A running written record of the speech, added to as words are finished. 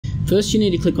First you need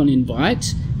to click on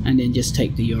invite, and then just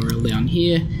take the URL down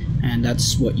here, and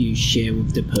that's what you share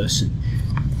with the person.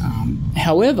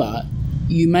 However,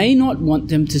 you may not want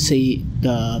them to see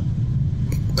the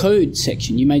code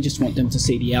section. You may just want them to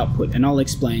see the output, and I'll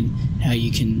explain how you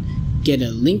can get a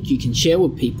link you can share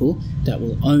with people that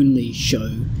will only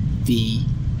show the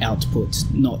output,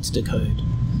 not the code.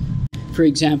 For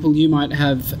example, you might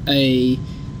have a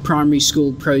primary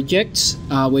school project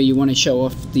where you want to show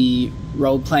off the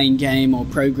role-playing game or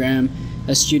program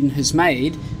a student has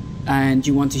made, and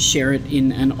you want to share it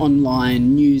in an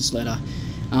online newsletter.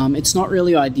 It's not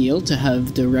really ideal to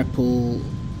have the Repl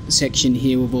section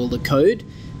here with all the code.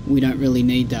 We don't really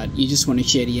need that. You just want to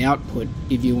share the output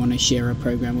if you want to share a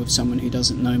program with someone who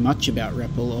doesn't know much about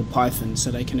Repl or Python,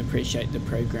 so they can appreciate the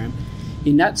program.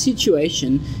 In that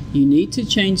situation, you need to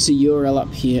change the URL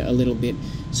up here a little bit.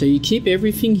 So you keep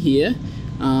everything here,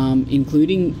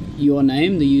 including your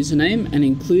name, the username, and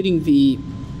including the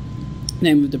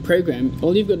name of the program.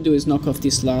 All you've got to do is knock off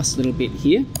this last little bit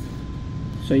here.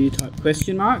 So you type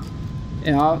question mark,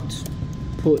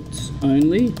 output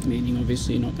only, meaning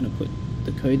obviously you're not going to put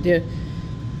the code there,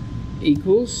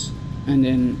 equals, and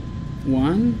then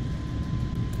 1,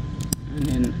 and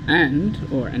then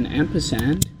or an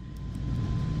ampersand,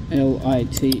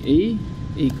 LITE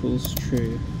equals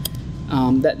true.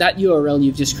 That URL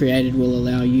you've just created will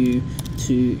allow you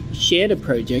to share the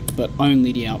project, but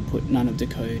only the output, none of the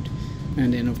code.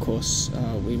 And then of course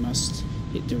we must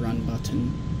hit the run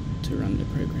button to run the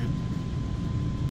program.